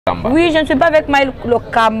Lokamba. Oui, je ne suis pas avec Mike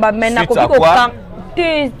Lokamba, mais na Suite à quoi?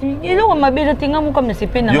 Il a ma belle tinga mu comme ne se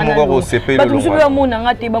pe na na. Yo mo CP le long. Ba mu na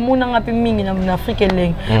ngati ba mu na ngapi mingi na Afrique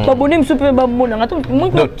leng. Ba boni msupe ba mu na ngati.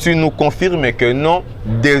 Donc tu nous confirmes que non,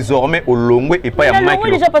 désormais au Longwe et pas à Mike.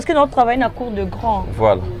 Déjà parce que nous travaillons dans cours de grand.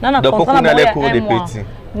 Voilà. Donc pourquoi on allait cours des petits?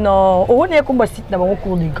 Non, on est comme site d'abord au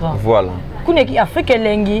cours de grand. Voilà. Kuna ki Afrique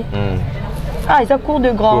lengi. Ah, ils ont cours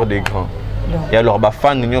de grand. Cours de grand. Et alors, bah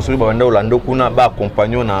fan nous sommes banda Orlando kuna ba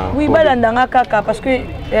compagnon na. Oui, bah landanga kaka parce que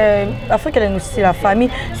Afrique c'est la famille.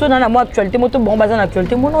 So dans la moi actualité, moto bon bazan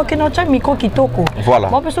actualité, mon ok non cha micro kitoko. Voilà.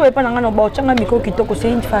 Moi perso pas nanga no ba changa micro kitoko, c'est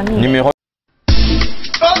une famille. Numéro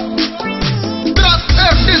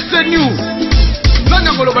RDC News.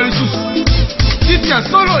 Nana ngolo balisusu. Titia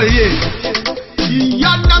solo eye.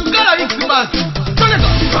 Yanangala Xbas.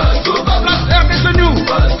 RDC News.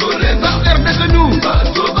 RDC News.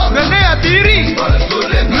 René Adiri.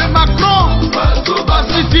 Le Macron.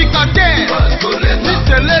 Pacificateur.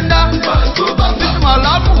 Selena.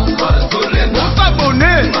 Malamu.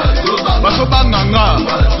 Abonné. Basobanganga.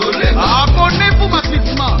 Abonnez-vous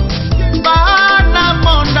massivement. Bana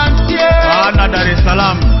monde entier. Bana Dar es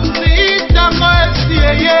Salaam.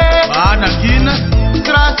 Bana Guinée.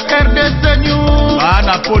 Crache RDC News.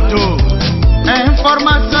 Bana Poto.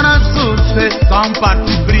 Information à source sans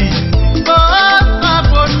parti pris.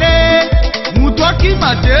 Abonné. Moutoua qui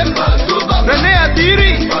m'attend. René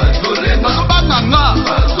Adiri. Basobanganga.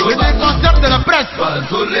 Le défenseur de la presse.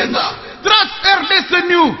 Crache RDC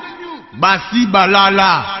News. Bassi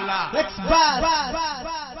Balala.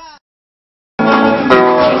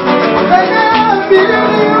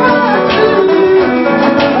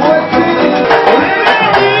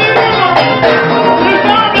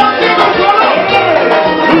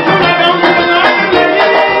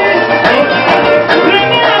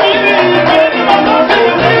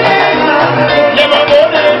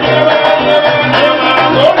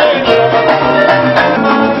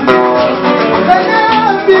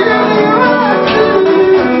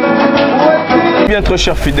 Bien, très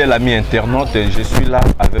chers fidèles amis internautes, je suis là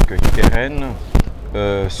avec Keren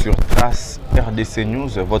sur Trace RDC News,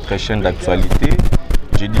 votre chaîne d'actualité.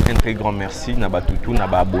 Je dis un très grand merci, Naba Toutou,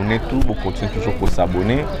 Naba abonné tout, vous continuez toujours pour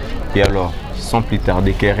s'abonner. Et alors, sans plus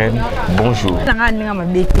tarder, Keren, bonjour.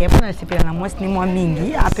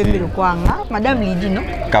 Madame Lydie, non?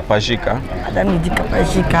 Kapajika. Madame Lydie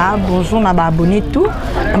Kapajika, bonjour, Naba abonné tout.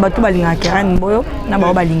 Naba tout balinga Keren Mboyo,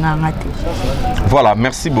 Naba balinga ngate. Voilà,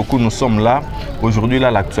 merci beaucoup, nous sommes là. Aujourd'hui,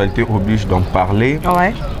 là, l'actualité oblige d'en parler.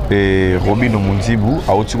 Ouais. Et Robin Omundibu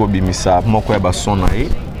a aussi Robimisa, Moko Yabasonae,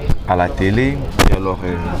 à la télé. Et alors,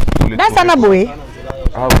 ça n'a boé.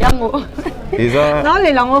 Ah oui. Non,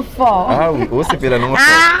 les langues forts. Ah oui, c'est pas la langue forte.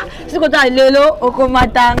 Ah, c'est quand tu as l'élo, au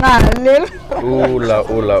comatanga, l'élo. Oh là,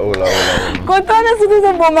 oh là, oh là, oh là. Quand tu as surtout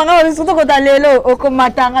ce bon manga, surtout quand tu as l'élo, au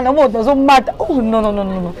comatanga, non, non, non, non,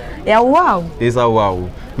 non. Et waouh. Et ça, waouh.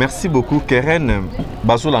 Merci beaucoup, Keren.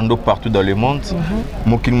 Bazolando partout dans le monde.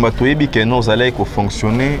 Mokilmatoyebi que nous allons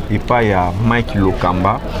fonctionner et pas y a Mike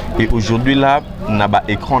Lokamba. Et aujourd'hui là, naba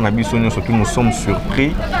écran nabisonyo surtout nous sommes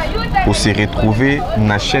surpris pour se retrouver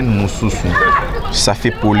na chaîne Moussousou. Ça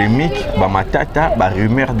fait polémique, ba matata, ba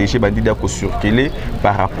rumeur déjà bandida ko circuler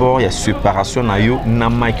par rapport à la séparation na yo na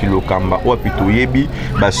Mike Lokamba. Ou plutôt yebi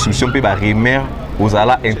ba solution pe ba rumeur aux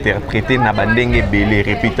ala interprété na bandenge belé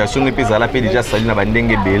réputation et puis ala pe déjà sali na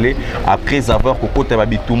bandenge belé après avoir kokota ba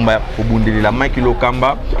bitumba ko bundeli la Mike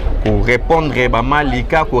Lokamba pour répondre ba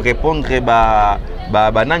malika pour répondre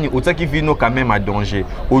ba nani otaki vino quand même à danger.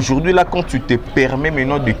 Aujourd'hui là quand tu te permets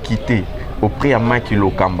maintenant de quitter auprès à Mike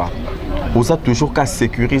Lokamba, vous avez toujours qu'à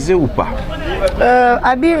sécuriser ou pas?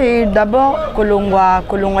 Abir d'abord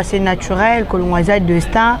Kolongwa c'est naturel, Kolongwa c'est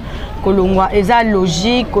destin. Kolongwa eza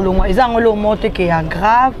logique, Kolongwa eza ngolo monte qui est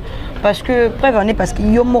grave parce que prévenez parce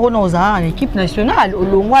qu'il y a en équipe nationale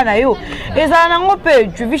Olongwa na yo eza nango pe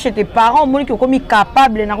tu vis chez tes parents moni qui comme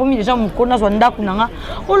capable na comme déjà mukona zwanda kunanga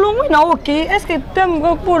Olongwa na OK est-ce que t'aimes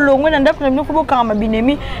pour Olongwa na ndako na ko kama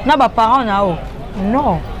binemi na ba parents na o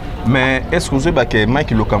non mais est-ce que vous avez que Mike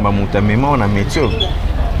Lokamba mutamema on a métier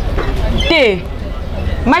té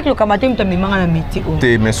Mike Lokamba te mutamema na métier o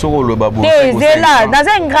té mais soko LOBA bo c'est là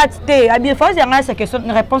dans un gratité abi faut dire cette question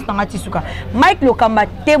réponse na tisuka Mike Lokamba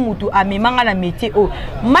te mutu amemanga na métier o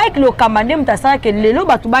Mike Lokamba ndem tasala que lelo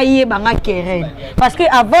batu ba yebanga Keren parce que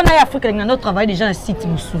avant na Afrique na notre travail déjà na site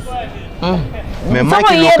Moussousou mais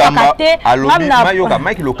Mike Lokamba alobi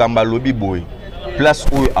Mike Lokamba lobi boy place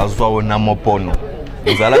où azwa na mopono.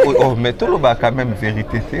 Vous allez oh mais tout le bas quand même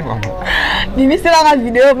vérité c'est maman. Mimi c'est la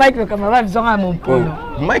vidéo Mike Lokamba va besoin à mon pono.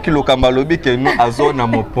 Mike Lokamba lobi que nous azwa na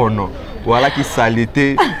mopono. voilà qui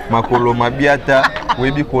salité makolo mabiata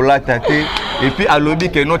webi kolata te et puis alobi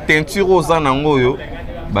que no teinture aux anangoyo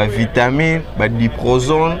ba vitamine ba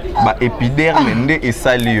diprozone ba épiderme nde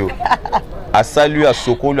esali yo asali a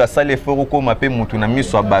sokolo asali foro ko mape mutu na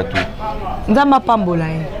miso abatu nzamba pambola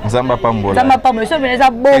nzamba pambola so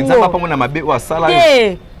beneza bongo nzamba pambola mabe wa sala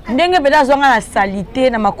ndenge peda zonga na salité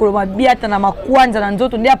na makolo mabiata na makwanza na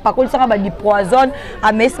nzoto nde apakolisa ba diprozone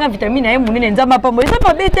amesinga vitamine na ye munene nzamba pambola eza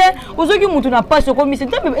mabete ozoki mutu na passe ko misi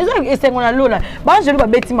eza esengo na lola ba jelu ba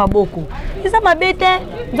beti maboko eza mabete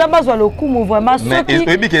nzamba zwa lokumu vraiment soki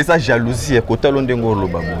mais ebi que ça jalousie e kotalo ndengo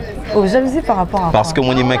loba oh jalousie par rapport à parce que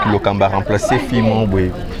mon mec lokamba remplacer fille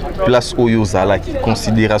boy place oyo zala qui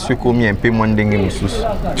considération comme un peu moins ndenge mususu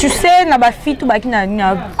tu sais na ba fitu ba ki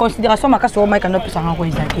na considération makaso mike ndo pesa ngako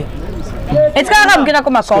izake est-ce que arabe kena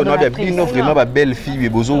comme accord on a bien vraiment ba belle fille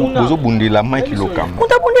bozo bundela Mike Lokamba on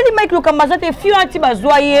t'a bundeli Mike Lokamba ça te fille anti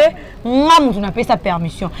bazoyer ngamu tunapesa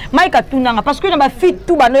permission Mike atunanga parce que na ba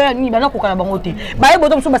fitu ba ni ba kokana bango te ba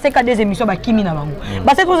yeboto mso ba seka des émissions ba kimi na bango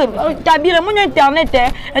ba c'est que tabire mon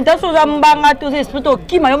internet intention za mbanga to esprit to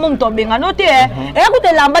kima yo mom to benga no te e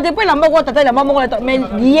akuti lamba depuis lamba ko tata lamba mo mais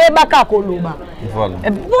yeba ka koloba voilà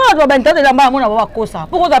pourquoi ba internet lamba mo na ba kosa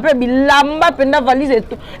pourquoi appeler bilamba penda valise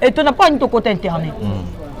et to na pas to côté internet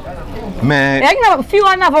mais et na fi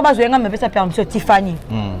wana va ba zoenga me pesa permission Tiffany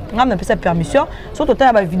nga me pesa permission surtout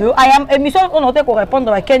ta ba vidéo ayam émission on notait ko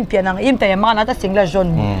répondre à Ken Piana imta yama na ta singla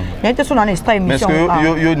jaune mais te son extra émission parce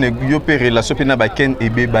que yo pe relation pe na ba Ken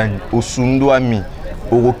ebebani osundo ami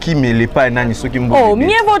oroki mele pa nani soki mbo oh mieux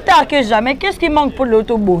vaut tard que jamais qu'est-ce qui manque pour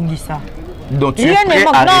l'auto bongi ça donc tu es prêt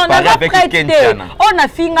à réparer avec Ken Piana on a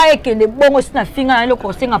finga et que les bons na finga na le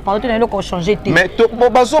conseil à parler na le ko changer te mais to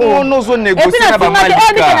bazo ono zo négocier na ba Malika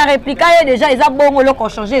et puis na répliquer déjà ils a bon le ko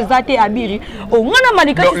changer zate abiri oh ngana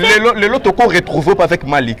Malika le l'autre ko retrouver pas avec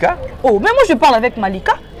Malika oh mais moi je parle avec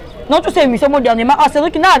Malika non tout ces émissions dernièrement ah c'est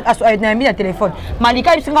vrai qu'il a mis le téléphone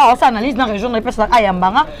Malika il singa ça analyse dans région de personne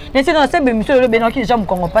ayambanga mais c'est dans cette émission le Bénin qui déjà me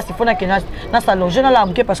Congo pas il faut na que na salon je na la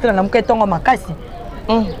parce que na mke tongo makasi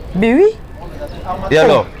ben oui. Et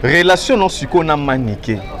alors, relation non suko na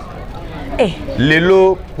maniké.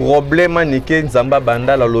 Lelo problème maniké nzamba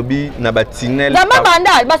banda la lobby na batinel. Nzamba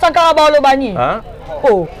banda ba sankara ba lobani. Hein?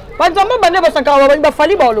 Oh, ba nzamba banda ba sankara ba ba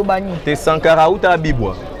fali ba lobani. Te sankara ou ta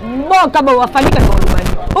bibwa. Bon ka ba fali ka lobani.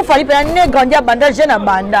 O fali pe na grandia banda jeune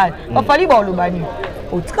banda. Ba fali ba lobani.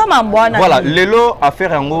 O tika mambwana. Voilà, lelo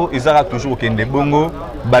affaire yango ezara toujours kende bongo.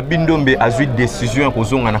 Babindombe a eu décision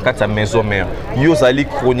kozonga na kati ya maison mère. Yo zali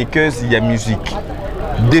chroniqueuse ya musique.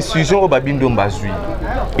 Décision au Babindombe a eu.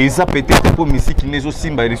 Et ça peut-être pour musique nezo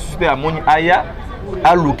simba ressuscité à moni aya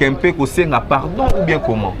a lukempe ko senga pardon ou bien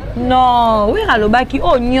comment? Non, oui alobaki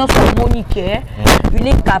oh nyonso monique. Il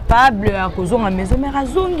est capable à kozonga maison mère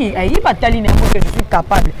azongi. Ayi batali na mo que je suis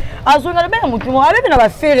capable. Azonga be mutu mo abe na ba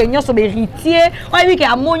faire nyonso be héritier. Oyi ke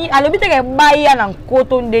amoni alobite ke baya na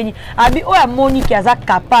nkoto ndeni. Abi o amoni ki aza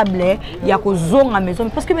capable ya kozonga maison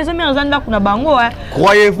parce que maison mère zanda kuna bango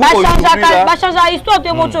croyez-vous ba changer histoire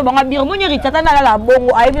te moto bango birmoni ritata na la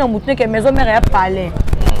bongo ayi na mutu ke maison mère ya palais.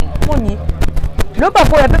 Moni le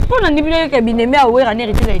papa pour na nibile ke bineme a wera ne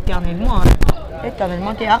héritier éternellement.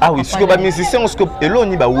 Ah oui, ce que les musiciens, et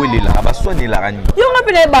l'on y va où il est là, bah soit il la rani. Yo on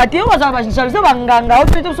appelle les bâtis, on va s'en passer, ça va nganga, on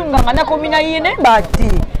peut tout son nganga, na commune y est bâti.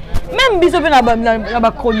 Même biso na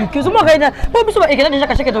ba chronique, so mo reina, po biso e déjà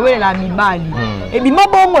caché que to wele la mibali. Et bi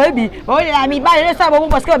mabongo e bi, o la mibali le sa bon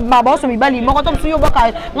parce que baba so mibali mo ko tom suyo boka,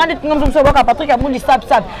 ngande ngam so boka Patrick Amuli sap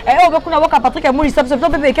sap. E o boku na boka Patrick Amuli sap sap, to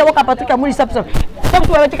pe ke boka Patrick Amuli sap sap. Tom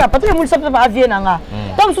so avec Patrick Amuli sap sap a vie nanga.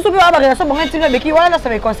 Tom so so ba relation bon intime be ki wala ça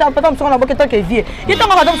me concerne, tom so na boka to ke vie. Et tom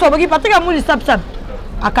so boki Patrick Amuli sap sap.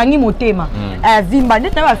 Akangi motema vimba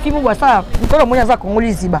ndeta ba fimu bwa sa nkolo monya za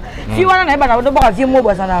Congolais ziba fi wana na ba na ndo ba vimu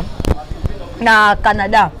bwa sana na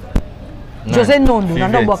Canada José Nondo na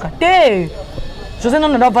ndo boka te José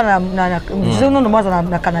Nondo ndo va na José Nondo mwa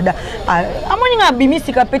na Canada amoni nga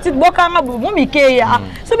bimisika petite boka nga mo mikeya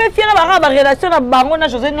so be fiana ba relation na bango na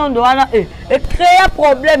José Nondo wana et créer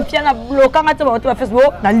problème fiana bloquer nga te ba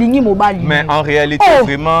Facebook na lingi mobile. Mais en réalité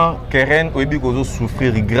vraiment Keren oyebi kozo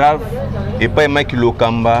souffrir grave et pas Mike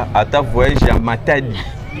Lokamba ata voyage à Matadi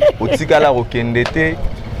otikala okendete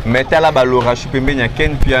metala balorage pembenya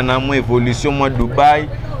Ken Piana mo évolution moi Dubaï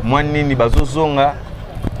moi nini bazozonga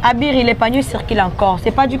Abiri les panneaux circulent encore. C'est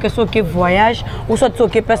pas du que ce que voyage ou soit ce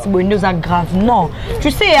que passe bonne grave. Non. Tu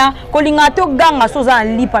sais hein, kolingato ganga soza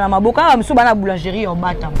en lipa na maboka msu bana boulangerie au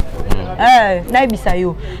batam. Na ebisa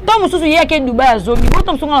yo. Tom mususu yeke Dubaï azomi,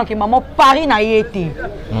 tom songa ke maman Paris na yete.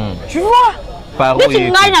 Tu vois? neti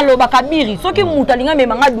ngai naloba kabiri soki mutu alinga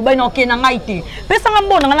memanga Dubai nakokende ngai te pesanga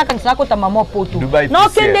mbona ngai nakanisaka kota mama poto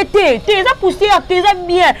nakokende te eza poussière te eza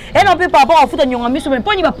bien et non pe par rapport à futa nyonga miso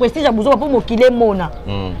mpo ni ba prestige ya buzoba mpo mokile mona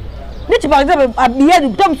neti par exemple habillé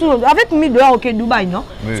avec 1000 $ au Dubai non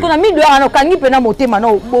parce qu'on a 1000 $ na kangi pena motema na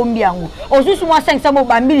bombi yango osusu moi 500 mo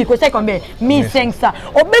bambili ko c'est combien 1500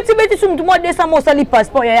 o beti sum tout moi 200 mo sali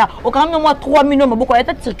passeport ya o quand même moi 3 millions maboko ya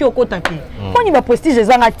ta circuit au kota te ko ni ba prestige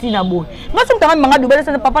za ngati na boy nga sum tanga manga Dubai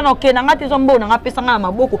ça papa na okena ngati zo mbona nga pesa nga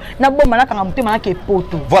maboko na bomba na kanga motema na ke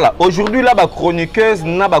poto. Voilà, aujourd'hui là ba chroniqueuse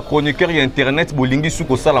na ba chroniqueur internet bolingi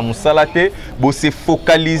suko sala musala te bo se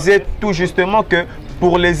focaliser tout justement que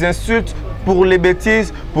pour les insultes, pour les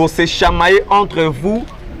bêtises, pour se chamailler entre vous,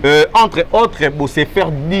 entre autres, pour se faire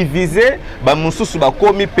diviser, bah moussous bah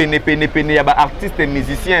komi pene ya bah artistes et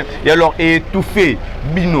musiciens et alors étouffé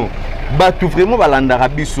bino, bah tout vraiment bah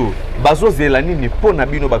l'andarabiso, bah zo zelani ni pona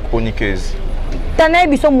bino bah chroniqueuse. Tanaï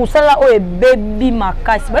biso musala o e baby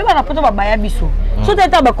makasi ba na poto ba baya biso so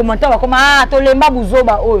tata ba commentaire ba comme ah to lemba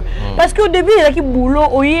buzoba o parce que au début il y a qui boulot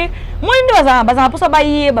oye moi ndi bazana posa ba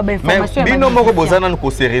yé ba information bino moko bozana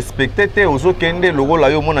ko se respecter te ozo kende logo la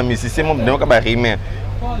yo mona musicien mo ndeka ba rimer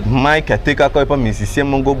Mike ateka ko pa musicien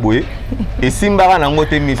mongo boye et simbara na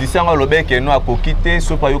ngote musicien ngo lobeke no akokite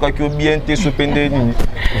so pa yoka ki bien te so pende nini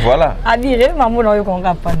voilà abire mamu na yo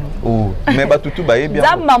konga pano oh mais ba tutu ba bien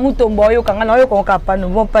za mamu tombo yo kanga na yo konga pano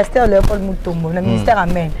bon pasteur Léopold Mutombo na ministère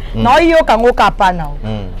amen na yo kango kapana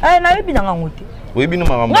na yebi na ngote oui bino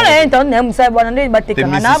mama na internet na musa bwana ndé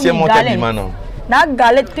batekanga na gale na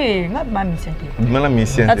galette na ba misete na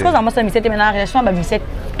misete parce que ça m'a misete mais na relation ba misete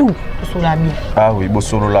tout sur la bien ah oui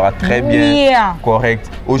bosolo la très bien correct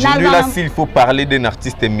aujourd'hui là s'il faut parler d'un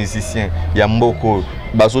artiste et musicien ya mboko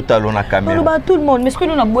bazotalo na caméra tout le monde mais ce que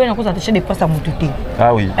nous na boye na ko attacher des postes à mututé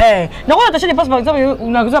ah oui na ko attacher des postes par exemple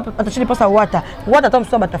on a attacher des postes à wata tam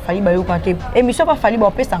so ba ta fali ba yo kanté émission pas fali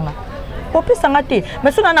ba pesanga popesanga te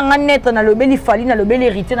mais so na nga net na lobeli fali na lobeli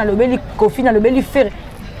héritier na lobeli kofi na lobeli fer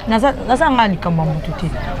nasa nga likamba mututé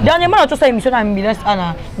dernièrement na tosa émission na ambulance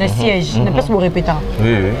na siège na place pour répéter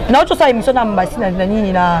oui na tosa émission na mbasi na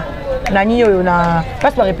nini na nani yo na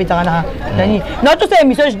place pour répéter na nani na tosa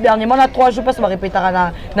émission dernièrement na 3 jours place pour répéter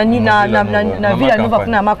na nani na ville nova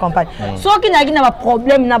na ma campagne so ki na gina ba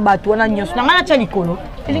problème na bato na nyonso na nga na tia likolo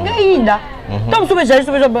elinga yinda.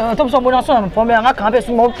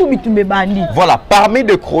 Voilà, parmi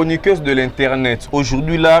les chroniqueuses de l'internet,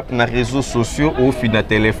 aujourd'hui là, dans les réseaux sociaux, au fil d'un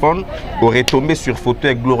téléphone, aurait tombé sur photo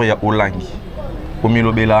avec Gloria Olangi.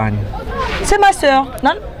 C'est ma soeur.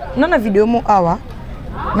 Non, la vidéo mo awa.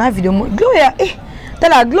 Na vidéo mo Gloria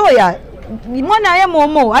la Gloria. Moi na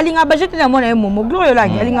momo, alinga bajete na moi na momo. Gloria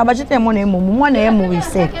Olangi, alinga bajete na moi na momo. Moi na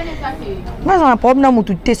Maurice. Moi j'ai un problème na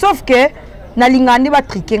mutu te sauf que na lingandi ba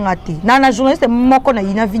triquer ngati na journaliste moko na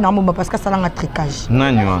ina vie na mo parce que ça la tricage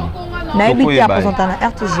nani wana na ebiti à présenter na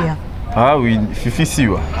RTG ah oui fifi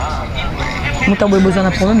siwa muta boy besoin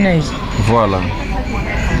na problème na voilà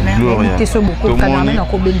Gloria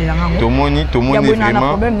tomoni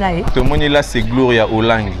vraiment tomoni là c'est Gloria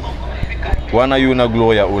Olangi wana yuna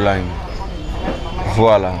Gloria Olangi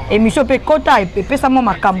voilà émission pe kota et pesa mo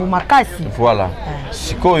makambo makasi voilà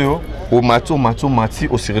sikoyo au Mati,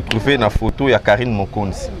 on s'est retrouvé dans la photo de KEREN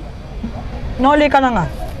Mokonzi. Non, les cananga.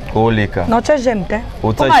 Oh, les cas. Non, tu j'aime.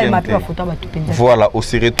 Voilà, on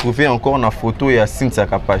s'est retrouvé encore dans la photo de Cynthia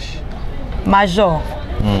Kapache. Major.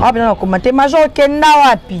 Ah, bien, on a commenté Major Kenda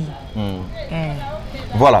Wapi.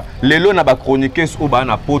 Voilà, les lots n'a pas chroniqué sur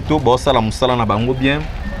la photo, bossa la moussala n'a pas bien.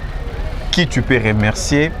 Qui tu peux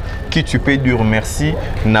remercier, qui tu peux dire merci,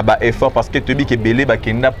 n'a pas effort parce que tu dis que belé ba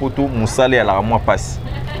kenda poto moussala à la moi passe.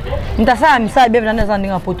 Ntasa misa bebe na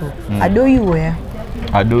ndanga poto adoyi we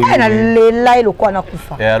adoyi na lela ilo kwa na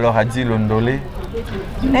kufa et alors a dit londolé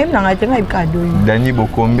na imna ngate ngai ka adoyi Dani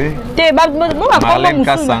Bokombe te ba kombo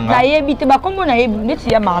musu na yebi te ba kombo na yebi neti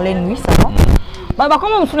ya Marlène oui ça va ba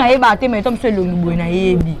kombo musu na yeba te mais tom se lo lubo na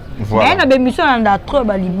yebi mais na be mission na trop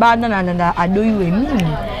ba libana na adoyi we mingi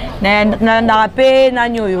na rapé na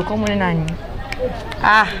nyoyo kombo nani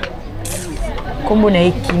ah kombo na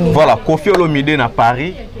ekimi voilà Kofi Olomide na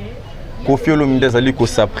Paris Kofi Olomide azali ko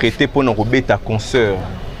s'apprêter pour na robeta concert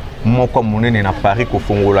moko monene na Paris ko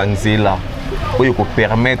fongola nzela oyo ko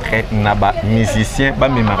permettre na ba musicien ba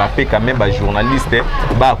me marape quand même ba journaliste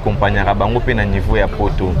ba accompagner bango pe na niveau ya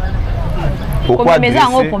poto pourquoi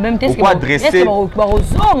adresser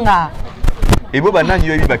et bon banani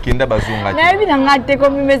yo yebi bakenda bazonga na yebi na ngate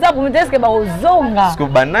comme meza pour est-ce que bazonga parce que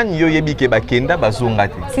banani yo yebi ke bakenda bazonga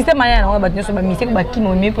te système ya na ba nyoso ba musique ba kimi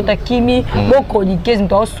mais pota kimi bo chroniqueuse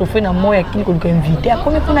nto souffrir na moya kini ko invité a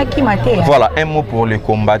comme pour na kimate voilà un mot pour les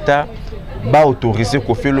combattants ba autoriser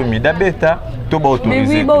ko faire le mida beta to ba autoriser. Mais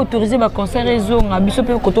oui, ba autoriser ba concert raison abiso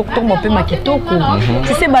pe ko to mo pe makitoko.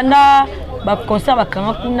 Tu sais banda ba concert ba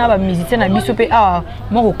kanga kuna ba musicien na biso pe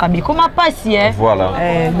mo ko kabi koma pasi Voilà.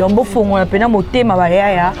 Donc bo fongo na pena motema ba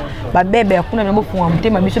ya ba bebe kuna na bo fongo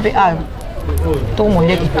motema biso pe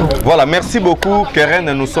Voilà, merci beaucoup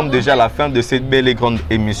Keren, nous sommes déjà à la fin de cette belle et grande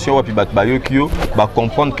émission. Et puis Bayokio va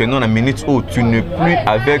comprendre que non, la minute où tu n'es plus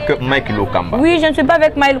avec Mike Lokamba. Oui, je ne suis pas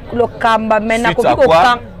avec Mike Lokamba, mais na suite à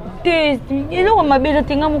quoi? eloko mabe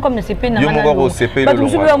zotenga mo comme na CP na ngana yo CP ba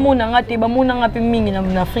musupe ba mona ngate ba mona ngape mingi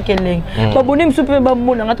na Afrique leng ba boni musupe ba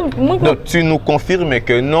mona ngate. Donc tu nous confirmes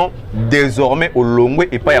que non, désormais au Longwe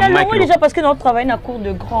et pas à Mike Lokamba. Déjà parce que nous travaillons dans cours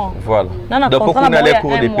de grand. Voilà. Donc pourquoi on a les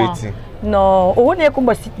cours des petits? Non, on est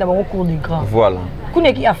comme site dans le cours de grand. Voilà.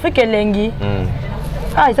 Kune Afrique lengi.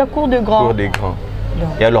 Ils ont cours de grand. Cours de grand.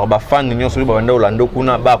 Et alors, les fans de Orlando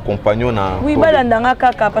kuna ba compagnon na. Oui, balandanga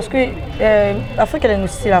kaka parce que Afrique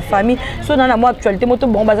c'est la famille. So dans la moi actualité, moto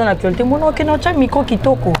bon bazan actualité, mon ok non cha micro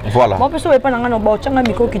kitoko. Voilà. Moi personne pas nanga no ba cha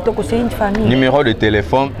micro kitoko, c'est une famille. Numéro de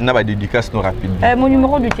téléphone, na ba dédicace no rapide. Mon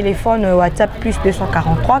numéro de téléphone WhatsApp plus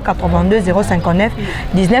 243 82 059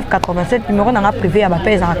 19 87, numéro nanga privé à ba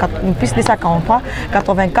pèse plus 243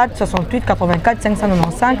 84 68 84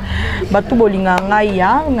 595. Ba tout bolinga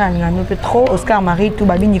ngaya ngana no trop Oscar Marie tout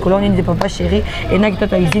babi Nicolas on est des papa chéri et na qui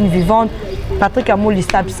tata usine vivante Patrick Amouli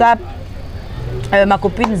Sap ma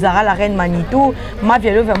copine Zara la reine Manitou ma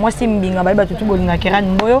vielle vers moi simbinga babi tout bolinga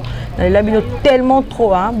Keren Mboyo la bino tellement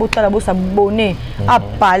trop hein botala bo s'abonner à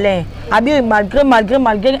palais abi malgré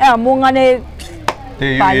mongane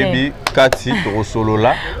Teyebi Kati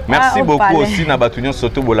Rosolola. Merci beaucoup aussi na batunion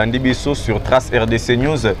Soto Bolandi Biso sur Trace RDC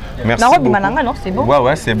News. Merci beaucoup. Non, c'est bon.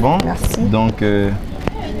 Ouais c'est bon. Merci. Donc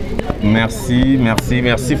merci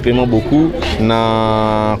vraiment beaucoup.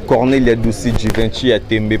 Na Cornelia Doussi Givenchy à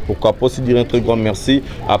Tembe. Pourquoi pas aussi dire un très grand merci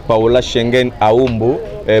à Paola Schengen Aombo,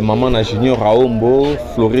 maman na Junior Aombo,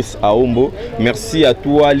 Floris Aombo. Merci à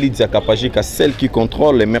toi Lydia Kapajika, celle qui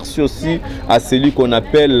contrôle. Merci aussi à celui qu'on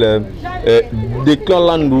appelle Declan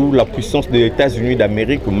Landou, la puissance des États-Unis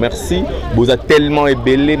d'Amérique. Merci. Vous êtes tellement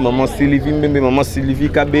ébellé, maman Sylvie Mbembe, maman Sylvie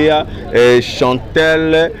Kabea,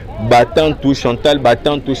 Chantal Batantou, Chantal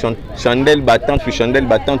Batantou, Chandel Batantou, Chandel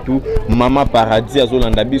Batantou, Maman Paradis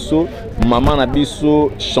Azolanda Bisso, Maman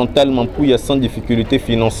Nabisso, Chantal Mampouya sans difficulté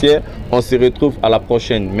financière. On se retrouve à la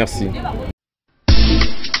prochaine. Merci.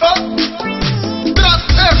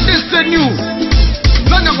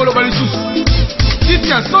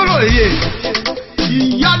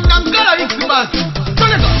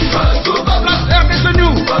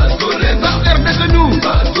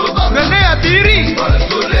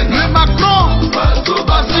 Le Macron,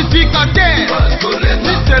 pacificateur,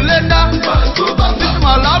 si Selena, si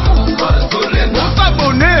Malamu, vous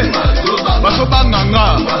abonnez, Basobanganga,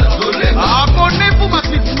 abonnez-vous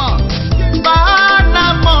massivement, Bana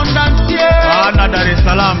monde entier, Bana Dar es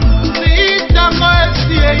Salaam,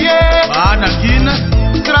 Bana Guinée,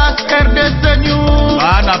 Crache RDC News,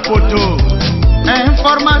 Bana Poto,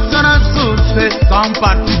 information à source sans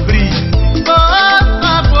parti pris.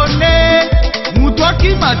 Abonnez, Moutoua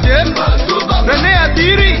qui m'attend, René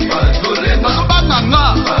Adiri, Basobanganga,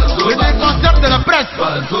 le défenseur de la presse,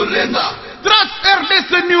 Trace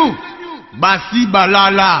RDC News, Bassi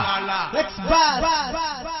Balala.